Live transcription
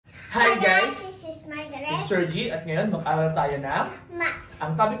Hi guys! This is Margaret. This is Sergi at ngayon mag-aral tayo ng Math.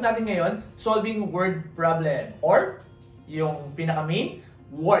 ang topic natin ngayon, solving word problem or yung pinaka-main,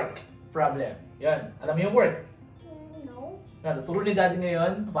 work problem. Yan. Alam mo yung work? No. Tuturo ni Daddy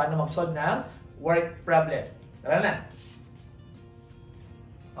ngayon paano mag-solve ng work problem. Tara na!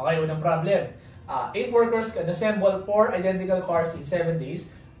 Okay, unang problem. 8 workers can assemble 4 identical cars in 7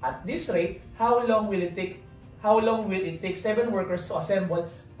 days. At this rate, how long will it take 7 workers to assemble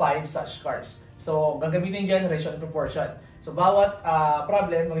 5 such cars? So, gagamitin dyan ratio and proportion. So, bawat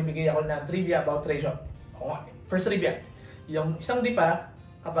problem, magbibigay ako ng trivia about ratio. First trivia. Yung isang dipa,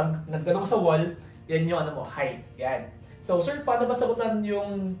 kapag nagtanong sa wall, yan yung height. Yan. So, sir, paano ba sagutan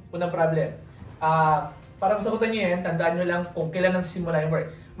yung unang problem? Para masagutan nyo yan, tandaan nyo lang kung kailan nagsisimula yung work.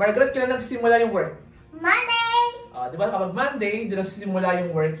 Margaret, kailan nagsisimula yung work? Monday! Di ba kapag Monday, doon nagsisimula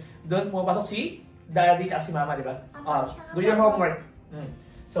yung work, doon pumapasok si Daddy at si Mama, di ba? Do your homework.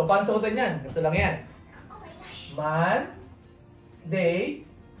 So, paano sagutan yan? Ito lang yan. Oh my gosh. Monday,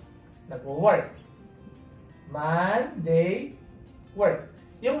 nag-work. Monday, work.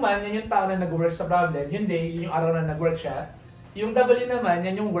 Yung man, yan yung tao na nag-work sa problem. Yung day, yun yung araw na nag-work siya. Yung W naman,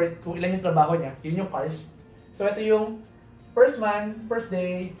 yan yung work, kung ilan yung trabaho niya. Yun yung cars. So, ito yung first man, first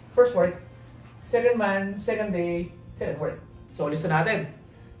day, first work. Second man, second day, second work. So, listen natin.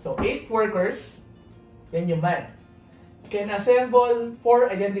 So, 8 workers, yan yung man, can assemble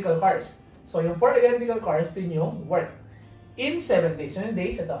 4 identical cars. So, yung 4 identical cars, yun yung work. In 7 days. So, yung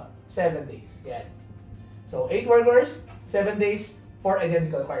days, ito. 7 days. Yan. So, 8 workers, 7 days, 4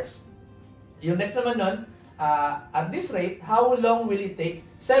 identical cars. Yung next naman nun, at this rate, how long will it take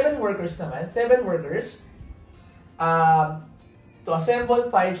 7 workers naman, 7 workers, to assemble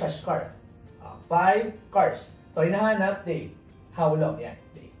 5 such cars? 5 cars. So, hinahanap day. How long? Yan,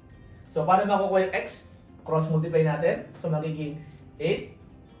 day. So, paano makukuha yung x? Cross-multiply natin. So, magiging 8,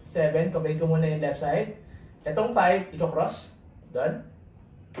 7. Combine ko muna yung left side. Itong 5, i-cross. Doon.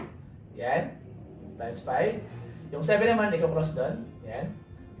 Yan. Times 5. Yung 7 naman, i-cross doon. Yan.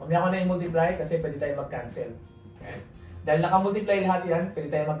 Mamaya ko na i-multiply kasi pwede tayo mag-cancel. Yan. Dahil naka-multiply lahat yan, pwede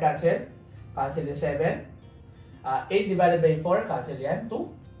tayo mag-cancel. Cancel yung 7. 8 divided by 4, cancel yan. 2.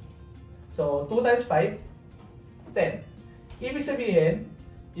 So, 2 times 5, 10. Ibig sabihin,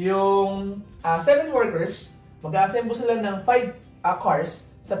 yung 7 workers, mag-assemble sila ng 5 cars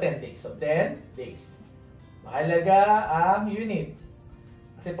sa 10 days. So, 10 days. Mahalaga ang unit.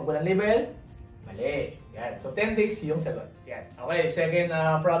 Kasi pag walang label, mali. Yan. So, 10 days yung sagot. Yan. Okay, second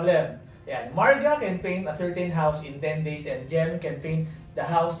problem. Yan. Marga can paint a certain house in 10 days and Jem can paint the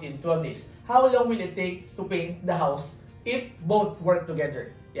house in 12 days. How long will it take to paint the house if both work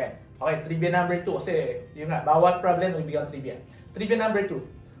together? Yan. Okay, trivia number 2. Kasi, yun nga, bawat problem, magbigay ang trivia. Trivia number 2.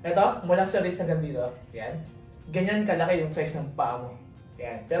 Ito, mula sa wrist hanggang dito. Yan. Ganyan kalaki yung size ng paa mo.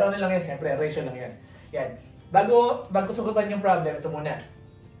 Yan. Pero ano lang yan, siyempre, ratio lang yan. Yan. Bago sagutan yung problem, ito muna.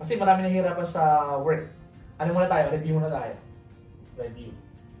 Kasi marami nahihirapan sa work. Ano muna tayo? Review muna tayo. Review.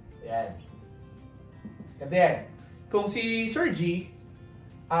 Yan. Ganito yan. Kung si Sergi,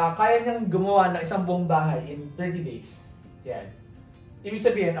 kaya niyang gumawa ng isang buong bahay in 30 days. Yan. Ibig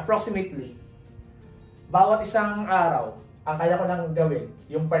sabihin, approximately, bawat isang araw, ang kaya ko lang gawin,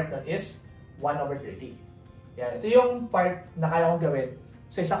 yung part nun is 1/30. Yan. Ito yung part na kaya kong gawin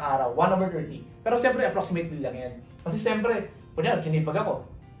sa isang araw, 1/30. Pero siyempre, approximately lang yan. Kasi siyempre, kunyari, kinipag ako.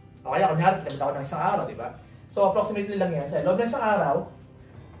 O kaya, kunyari, kinipag ako ng isang araw, di ba? So, approximately lang yan. Sa loob ng isang araw,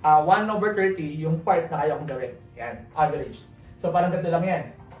 1/30 yung part na kaya kong gawin. Yan, average. So, parang ganito lang yan.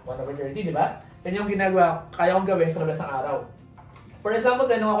 1/30, di ba? Yan yung ginagawa, kaya kong gawin sa loob ng isang araw. For example,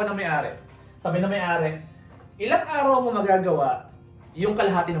 tanong ako ng may-ari. Sabi ng may-ari, ilang araw mo magagawa yung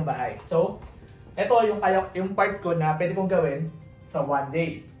kalahati ng bahay? So, ito yung part ko na pwede kong gawin sa 1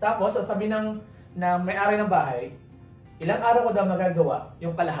 day. Tapos, ang sabi ng may-ari ng bahay, ilang araw ko daw magagawa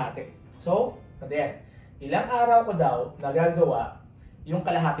yung kalahati? So, ito yan. Ilang araw ko daw nagagawa yung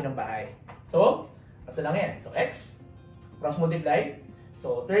kalahati ng bahay? So, ito lang yan. So, x, cross multiply.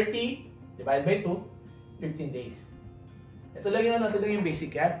 So, 30 divided by 2, 15 days. Ito lang yung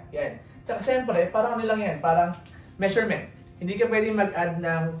basic yan. Yan. Tsaka syempre, parang ano lang yan, parang measurement. Hindi ka pwede mag-add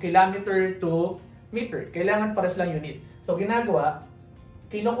ng kilometer to meter. Kailangan pares lang unit. So, ginagawa,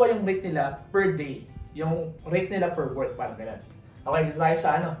 kinukuha yung rate nila per day. Yung rate nila per work, parang ganun. Okay, dito tayo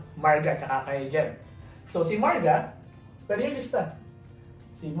sa Marga tsaka kay Jem. So, si Marga, pwede yung lista.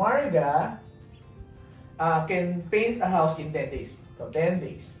 Si Marga can paint a house in 10 days. So, 10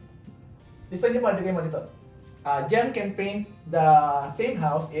 days. Lista niyo pa, bigay mo dito. Jem can paint the same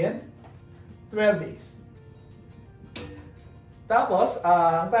house in 12 days. Tapos,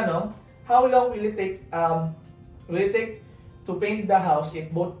 ang tanong, how long will it take to to paint the house, it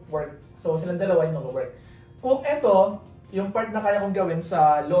both work. So, silang dalawa yung mag-work. Kung ito, yung part na kaya kong gawin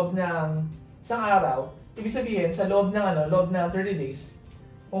sa loob ng isang araw, ibig sabihin, sa loob ng 30 days,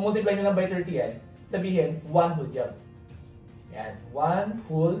 kung multiply nyo lang by 30 yan, sabihin, 1 whole job. Yan,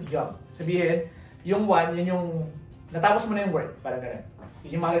 1 whole job. Sabihin, yung 1, yun yung, natapos mo na yung work, parang ganun.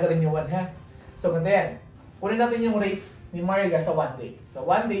 Yun yung mahalaga rin yung 1, ha? So, ganito yan. Kunin natin yung rate ni Marga sa 1 day. So,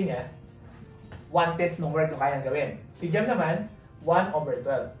 1 day niya, 1/10 ng work na kayang gawin. Si Jem naman,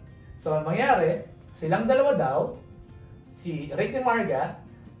 1/12. So, ang mangyari, silang dalawa daw, si rate ni Marga,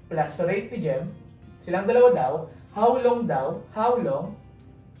 plus rate ni Jem, silang dalawa daw, how long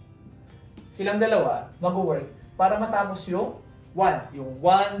silang dalawa mag-work para matapos yung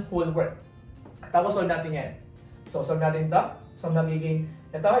 1 whole work. Tapos solve natin yan. So solve natin ito. So magiging,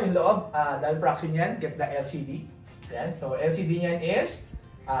 ito yung loob, dahil fraction yan, get the LCD. Yan. So LCD niyan is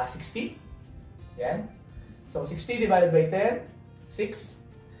 60. Yan. So 60 divided by 10, 6.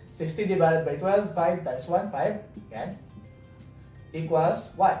 60 divided by 12, 5 times 1, 5. Yan. Equals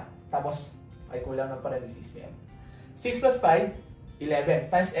 1. Tapos, ay kulang ng parenthesis. Yan. 6 plus 5,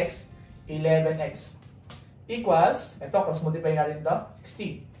 11 times x, 11x equals, ito, cross multiply natin ito,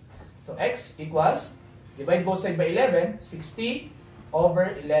 60. So, x equals, divide both sides by 11, 60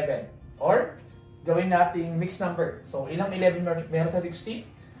 over 11. Or, gawin natin mixed number. So, ilang 11 meron sa 60?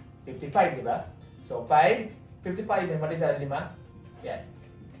 55, di ba? So, 5, 55, may matitira 5. Yan.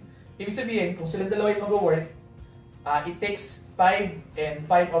 Ibig sabihin, kung silang dalawa yung mag-work, it takes 5 and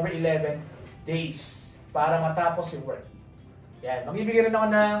 5 over 11 days para matapos yung work. Yan. Magbibigay rin ako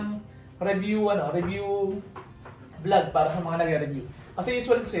ng review vlog para sa mga nagre-review. Kasi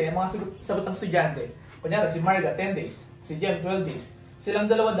usually kasi, ang mga sagot ng estudyante, kunyari si Marga 10 days, si Jem 12 days, silang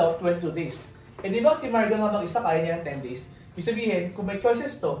dalawa daw 22 days. Eh di ba si Marga nga mag-isa kaya niya ng 10 days? Ibig sabihin, kung may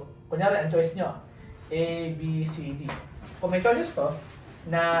choices to, kunyari ang choice nyo, A, B, C, D. Kung may choices to,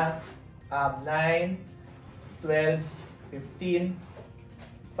 na 9, 12, 15,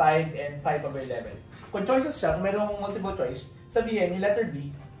 5, and 5 over 11. Kung choices siya, kung mayroong multiple choice, sabihin yung letter B,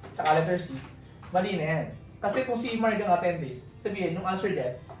 tsaka letter C, mali na yan. Kasi kung si Marga nga 10 days, sabihin yung answer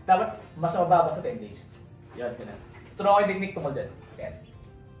dyan, dapat mas mababa sa 10 days. Yan, ganun. Ito na ako yung technique tungkol dyan. Yan.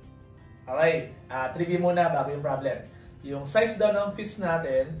 Okay, trivia muna bago yung problem. Yung size daw ng fist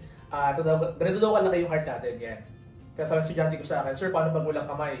natin, ganito daw kalaki yung heart natin. Yan. Kaya sa estudyante ko sa akin, sir, paano pag walang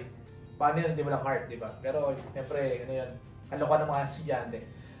kamay? Paano yun, hindi walang heart, di ba? Pero, siyempre, ano yun, kalokohan ng mga estudyante.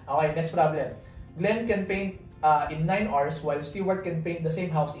 Okay, next problem. Glenn can paint in 9 hours while Stewart can paint the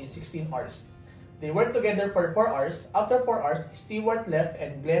same house in 16 hours. They worked together for 4 hours. After 4 hours, Stewart left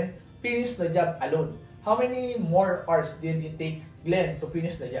and Glenn finished the job alone. How many more hours did it take Glenn to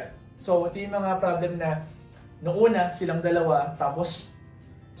finish the job? So, ito yung mga problem na noong una, silang dalawa, tapos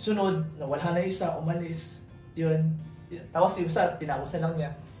sunod, nawala na isa, umalis. Yun. Tapos yung isa, tinapusan lang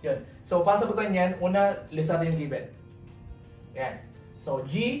niya. Yun. So, para sagutan yan, una, list natin yung given. Yan. So,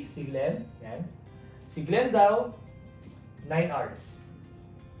 G, si Glenn. Yan. Si Glenn daw, 9 hours.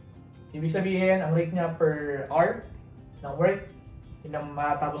 Ibig sabihin, ang rate niya per hour ng work, yun ang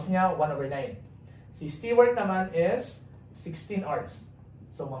matapos niya, 1 over 9. Si Stewart naman is 16 hours.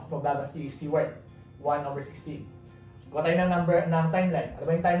 So, mababa si Stewart, 1 over 16. Gawa tayo ng timeline. Ano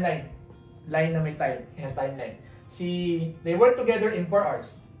ba yung timeline? Line na may time. Yan, timeline. They work together in 4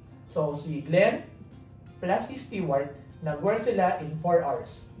 hours. So, si Glenn plus si Stewart, nag-work sila in 4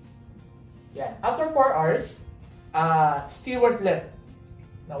 hours. Yan. After 4 hours, Stewart left.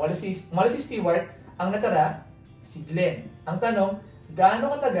 Umalis si Stewart, ang natara, si Glenn. Ang tanong,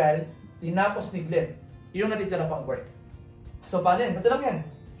 gaano katagal tinapos ni Glenn yung natitira pang work? So, paano yan? Ito lang yan.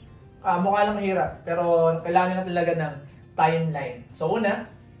 Mukha lang mahirap, pero kailangan na talaga ng timeline. So,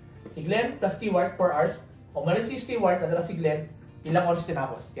 una, si Glenn plus Stewart, 4 hours. Umalis si Stewart, natira si Glenn, ilang oras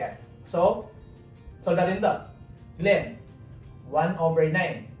tinapos? Yan. So natin ito. Glenn, 1 over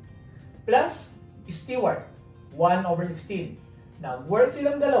 9. Plus, Stewart, 1 over 16. Nag-work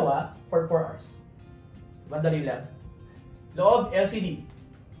silang dalawa for 4 hours. Madali lang. Loob, LCD.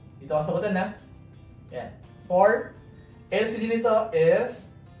 Dito ako sagutan na. Yan. 4. LCD nito is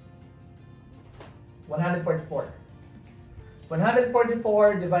 144.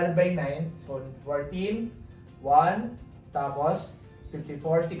 144 divided by 9. So, 14, 1, tapos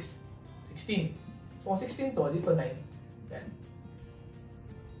 54, 16. So, kung 16 to, dito 9. Yan.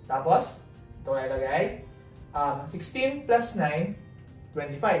 Tapos, ito ay lagay. 16 plus 9,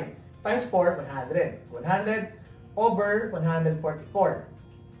 25. Times 4, 100. 100 over 144.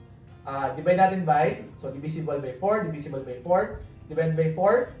 Divide natin by, so divisible by 4, divisible by 4, divide by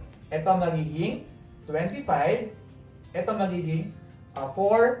 4. Ito magiging 25. Ito magiging 4,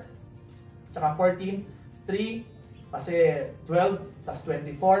 tsaka 14, 3, Kasi 12 plus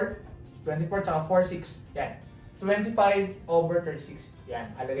 24, 24 tsaka 4, 6. Yan. 25 over 36. Yan,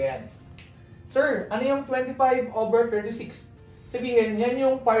 halaga yan. Sir, ano yung 25 over 36? Sabihin, yan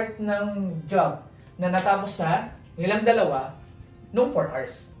yung part ng job na natapos sa nilang dalawa nung 4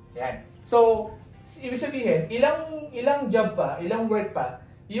 hours. Yan. So, ibig sabihin, ilang job pa, ilang work pa,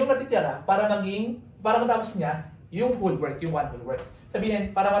 yung natitira para matapos niya yung whole work, yung one whole work.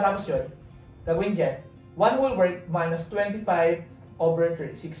 Sabihin, para matapos yun, gagawin dyan, one whole work minus 25 over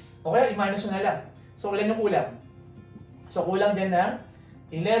 36. O kaya, i-minus na lang. So, ilan yung kulang? So, kulang dyan na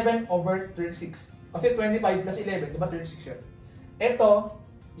 11 over 36. Kasi 25 plus 11, di ba 36 yun? Ito,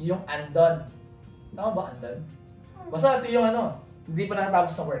 yung undone. Tama ba, undone? Basta ito yung hindi pa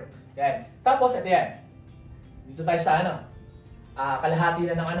natapos na work. Yan. Tapos, ito yan. Dito tayo sa kalahati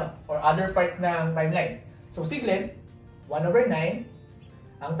na ng or other part ng timeline. So, si Glenn, 1 over 9.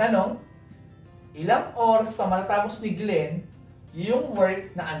 Ang tanong, ilang oras pa matatapos ni Glenn yung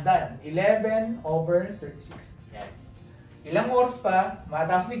work na undone? 11 over 36. Yan. Ilang oras pa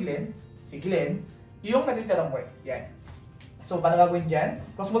matatapos ni Glenn, si Glenn, yung natitirang work. Yan. So, paano gagawin dyan?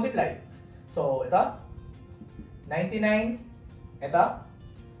 Cross multiply. So, ito, 99, ito,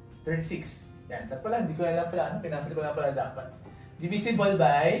 36. Yan. Tapos pala, hindi ko na lang pala, pinansel ko na pala dapat. Divisible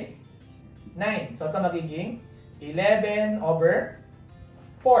by 9. So, ito magiging 11 over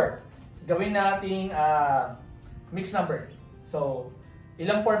 4. Gawin nating mixed number. So,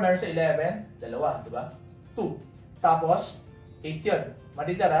 ilang 4 meron sa 11? Dalawa, di ba? 2. Tapos, 8 yun.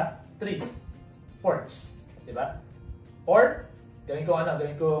 Matitira, 3 fourths. Diba? Or, gawin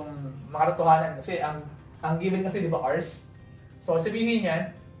ko makatotohanan. Kasi, ang given kasi, di ba, hours? So, sabihin yan,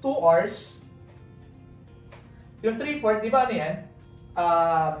 2 hours. Yung 3/4, di ba ano yan?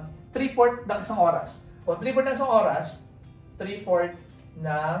 3/4 ng isang oras. O, 3/4 ng isang oras, 3/4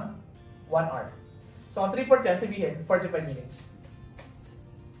 ng 1 hour. So, ang 3/4 yan, sabihin, 45 minutes.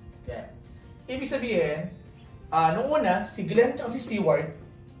 Yan. Ibig sabihin, nung una, si Glenn at si Stewart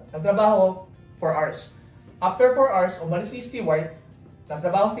nagtrabaho 4 hours. After 4 hours, umalis si Stewart,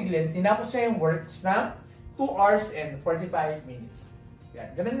 nagtrabaho si Glenn, tinapos niya yung works na 2 hours and 45 minutes. Yan,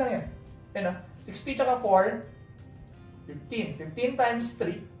 ganun lang yan. Yan 60 tsaka 4, 15. 15 times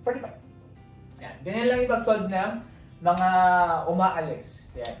 3, 45. Yan, ganyan lang yung pag-solve ng mga umaalis.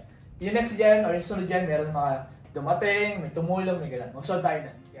 Yan. Yung next dyan, or yung sunod dyan, meron mga dumating, may tumulong, may gano'n. Mag-solve tayo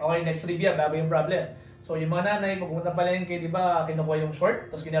na. Okay, next trivia, bago yung problem. So, yung mga nanay, pag pumunta pa lang kayo, di ba, kinukuha yung short,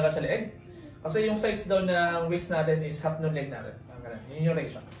 tapos ginagat sa leeg. Kasi yung size daw ng waist natin is half ng leg natin. Yun yung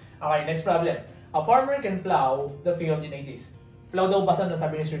ratio. Okay, next problem. A farmer can plow the field in 8 days. Plow daw basta na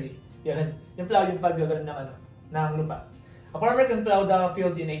sabi ni Shirley. Yan. Yung plow, yung paggagano ng lupa. A farmer can plow the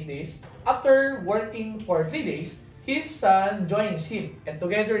field in 8 days. After working for 3 days, his son joins him, and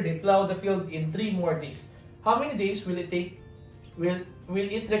together they plow the field in 3 more days. How many days will it take? Will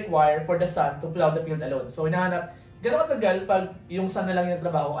it require for the son to plow the field alone? So, hinahanap, gano'ng katagal pag yung son na lang yung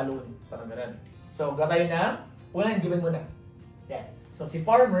trabaho alone? Parang gano'n. So, gatayo na, una yung given mo na. Yan. So, si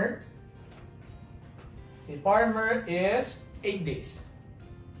farmer is 8 days.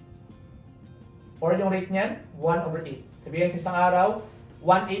 Or yung rate niyan, 1 over 8. Sabihin sa isang araw,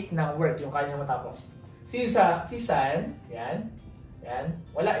 1/8 ng work yung kanya matapos. Si son, yan,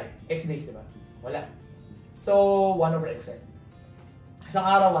 wala X days, di ba? Wala. So, 1 over X. Isang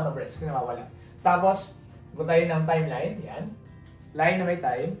araw, 1 over X. Kasi nawawala. Tapos, tayo ng timeline. Yan. Line na may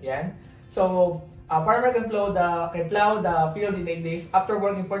time. Yan. So, a farmer can plow the field in 8 days after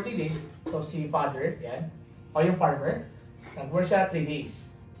working for 3 days. So, si father, yan. O yung farmer, nag-work siya 3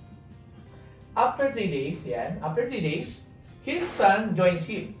 days. After 3 days, yan. After 3 days, his son joins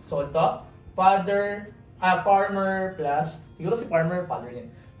him. So, ito, farmer plus, siguro si farmer, father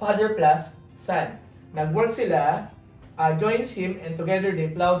din. Father plus son. Nag-work sila, joins him, and together they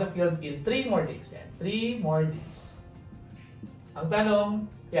plow the field in 3 more days. Yan, 3 more days. Ang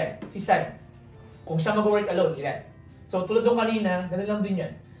tanong, yan, si son. Kung siya mag-work alone, ilan? So, tulad ng kanina, ganun lang din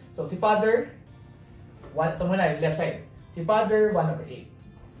yan. So, si father, ito muna, yung left side. Si father, 1 over 8.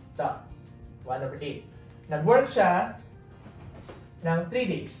 Ito, 1 over 8. Nag-work siya ng 3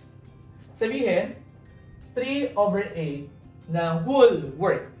 days. Sabihin, 3 over 8 ng whole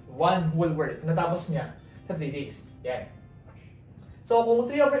work. 1 whole work. Natapos niya sa 3 days. Yan. So, kung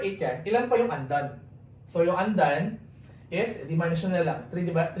 3 over 8 yan, ilan pa yung undone? So, yung undone is, edi minus na lang. 3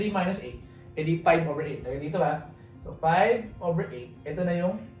 minus 8, edi 5 over 8. Lagay dito ba? So, 5 over 8. Ito na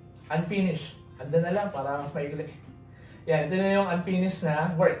yung unfinished. Undone na lang para mas maigli. Yan, ito na yung unfinished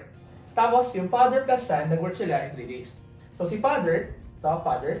na work. Tapos, yung father plus son, nag-work sila in 3 days. So, si father,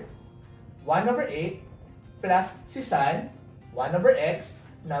 1 over 8, plus si son, 1 over x,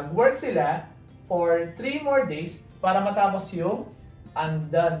 nag-work sila for 3 more days, para matapos yung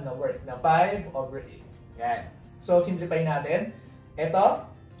undone na work na 5 over 8. Yan. So, simplify natin. Ito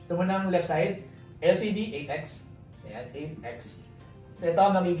muna ang left side. LCD, 8x. Yan, 8x. So, ito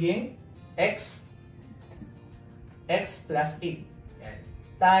magiging x plus 8. Yan.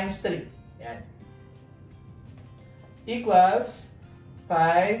 Times 3. Yan. Equals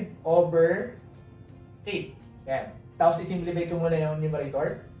 5 over 8. Yan. Tapos, isimplify ko muna yung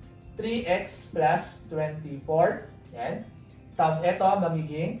numerator. 3x plus 24. Yan. Tapos, ito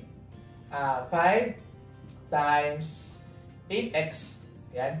magiging 5 times 8x.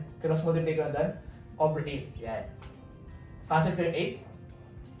 Yan. Cross multiply ko na doon. Over 8. Yan. Cancel ko yung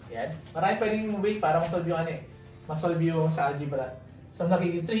 8. Yan. Marami pwedeng way para masolve yung masolve yung sa algebra. So,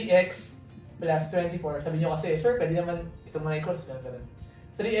 magiging 3x plus 24. Sabi nyo kasi, sir, pwede naman ito muna i-cross.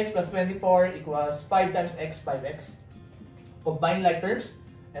 3x plus 24 equals 5 times x, 5x. Combine like terms.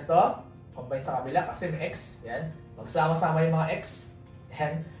 Ito, combine sa kabila kasi may x. Yan. Magsama-sama yung mga x.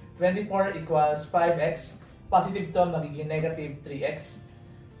 Yan. 24 equals 5x. Positive to, magiging negative 3x.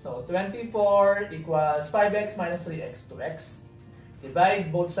 So, 24 equals 5x minus 3x, 2x. Divide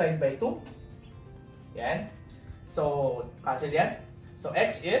both sides by 2. Yan. So, cancel yan. So,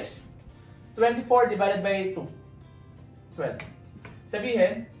 x is 24 divided by 2. 12.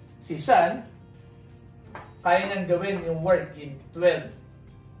 Sabihin, si Sun, kaya niyang gawin yung work in 12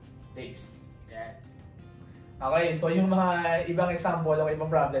 days. Yan. Okay, so yung mga ibang example o ibang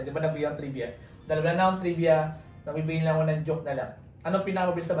problem, di ba nabigyan trivia? Dalawa na akong trivia, nabibigyan lang ako ng joke na lang. Ano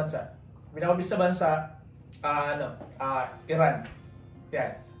pinakamabilis na bansa? Pinakamabilis na bansa, Iran.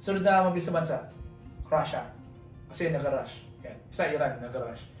 Yan. Sunod na mabilis na bansa, Russia. Kasi nag-rush. Yan. Sa Iran,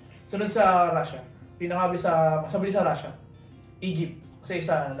 nag-rush. Sunod sa Russia, pinakamabilis sa Russia, Egypt. Kasi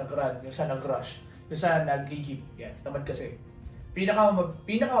isa nag-run, yung isa nag-rush, yung isa nag-Egypt. Yan, tamad kasi.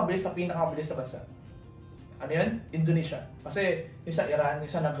 Pinakamabilis na bansa. Ano yan? Indonesia. Kasi yung sa Iran,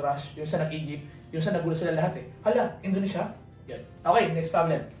 yung sa nag-rush, yung sa nag-Egypt, yung sa nagulo sila lahat Hala, Indonesia? Yan. Okay, next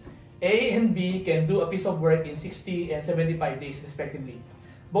problem. A and B can do a piece of work in 60 and 75 days respectively.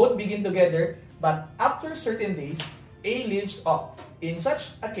 Both begin together, but after certain days, A leaves off. In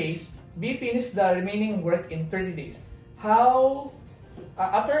such a case, B finishes the remaining work in 30 days.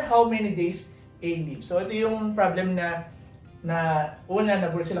 After how many days A leaves? So ito yung problem na una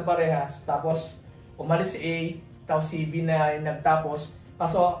nag-work silang parehas, tapos umalis si A, tapos si B na nagtapos.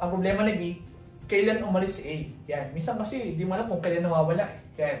 Kaso ang problema ni B, kailan umalis si A? Yan. Minsan kasi di mo alam kung kailan nawawala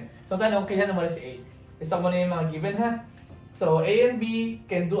Yan. So tanong, kailan umalis si A? Lista mo na yung mga given ha. So A and B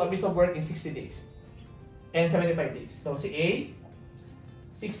can do a piece of work in 60 days and 75 days. So si A,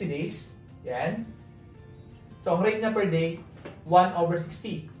 60 days. Yan. So ang rate na per day, 1 over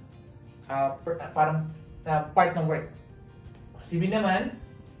 60. Parang part ng work. Si B naman,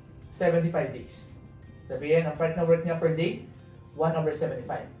 75 days. Sabihin, ang part ng work niya per day, 1 over 75.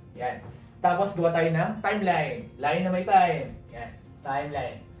 Yan. Tapos gawa tayo ng timeline. Line na may time. Yan.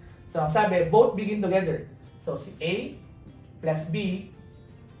 Timeline. So ang sabi, both begin together. So si A plus B,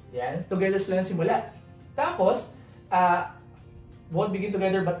 yan, together sila na simula. Tapos, both begin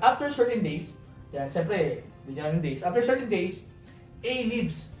together but after certain days, yan, siyempre, bigyan ng days. After certain days, A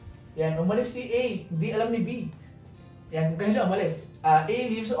leaves. Yan, umalis si A. Hindi alam ni B. Yan, kaya siya umalis. A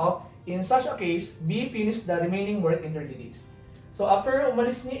leaves off. In such a case, B finished the remaining work in 30 days. So, after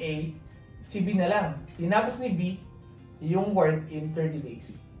umalis ni A, si B na lang. Tinapos ni B yung work in 30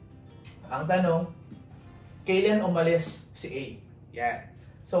 days. Ang tanong, kailan umalis si A? Yan.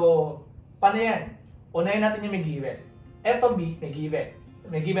 So, paano yan? Unahin natin yung may given. Eto B, may given.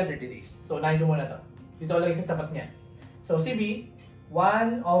 May given 30 days. So, unahin ko muna to. Dito lagi sa tapat niya. So, si B,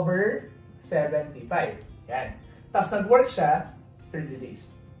 1 over 75. Yan. Tapos, nag-work siya 30 days.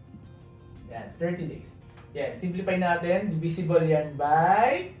 Yan, 30 days. Yan, simplify natin. Divisible yan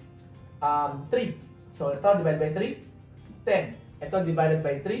by 3. So, ito divided by 3, 10. Ito divided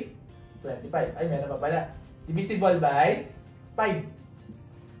by 3, 25. Ay, meron pa pala. Divisible by 5.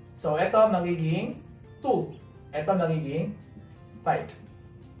 So, ito magiging 2. Ito magiging 5.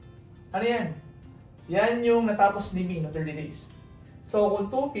 Ano yan? Yan yung natapos ni B no 30 days. So, kung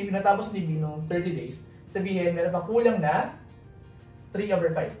 2P natapos ni B no 30 days, sabihin, meron pa kulang na 3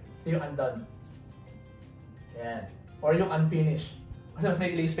 over 5. Ito yung undone. Yan. Or yung unfinished. Kasi mas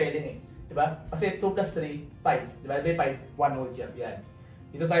may spelling Diba? Kasi 2 plus 3, 5. Divided by 5, 1 whole job. Yan.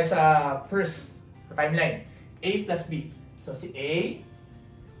 Dito tayo sa first timeline. A plus B. So, si A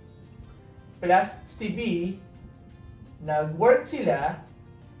plus si B, nag-work sila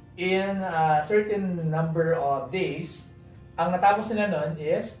in a certain number of days. Ang natapos nila nun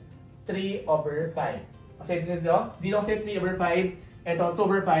is 3 over 5. Kasi dito kasi 3 over 5, ito 2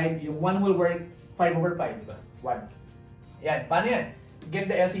 over 5, yung 1 will work 5 over 5, diba? 1. Yan. Paano yan? Get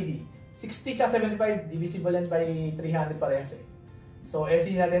the LCD. 60 ka 75, divisible yan by 300 parehas eh. So,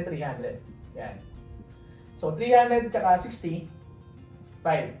 LCD natin 300. Yan. So, 300 tsaka 60,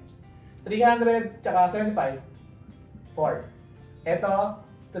 5. 300 tsaka 75, 4. Ito,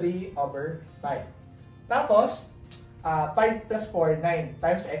 3 over 5. Tapos, 5 plus 4, 9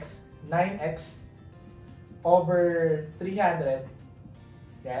 times x, 9x over 300,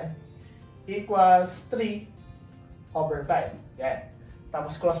 yan, equals 3 over 5. Yan.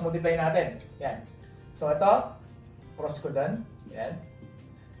 Tapos cross multiply natin. Yan. So ito, cross ko dun. Yan.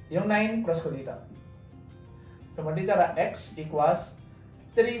 Yung 9, cross ko dito. So matitira x equals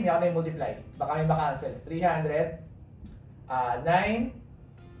 3, may ako na yung multiply. Baka may makancel. 300, 9,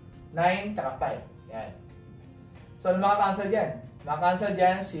 tsaka 5. Yan. So ano makakancel dyan? Makakancel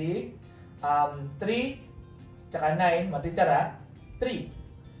dyan si 3, tsaka 9, matitira 3.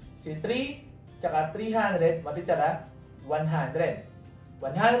 Si 3, tsaka 300, matitira 100.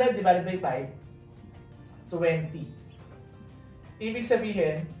 100 divided by 5, 20. Ibig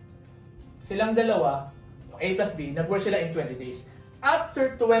sabihin, silang dalawa, A plus B, nag-work sila in 20 days.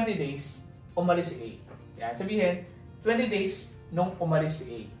 After 20 days, umalis si A. Yan, sabihin, 20 days nung umalis si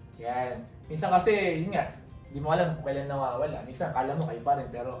A. Yan. Minsan kasi, yun nga, hindi mo alam kung kailan nawawala. Minsan, akala mo kayo pa rin,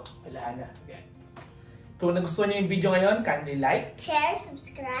 pero wala na. Yan. Kung nagustuhan niyo yung video ngayon, kindly like, share,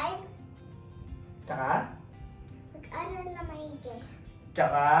 subscribe, tsaka, mag-aral na maigi.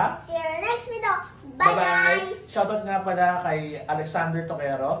 Tsaka, See you next video. Bye, guys! Shoutout nga pala kay Alexander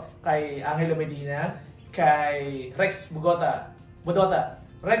Toquero, kay Angelo Medina, kay Rex Budota.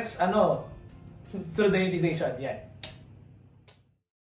 Rex, through the integration. Yan.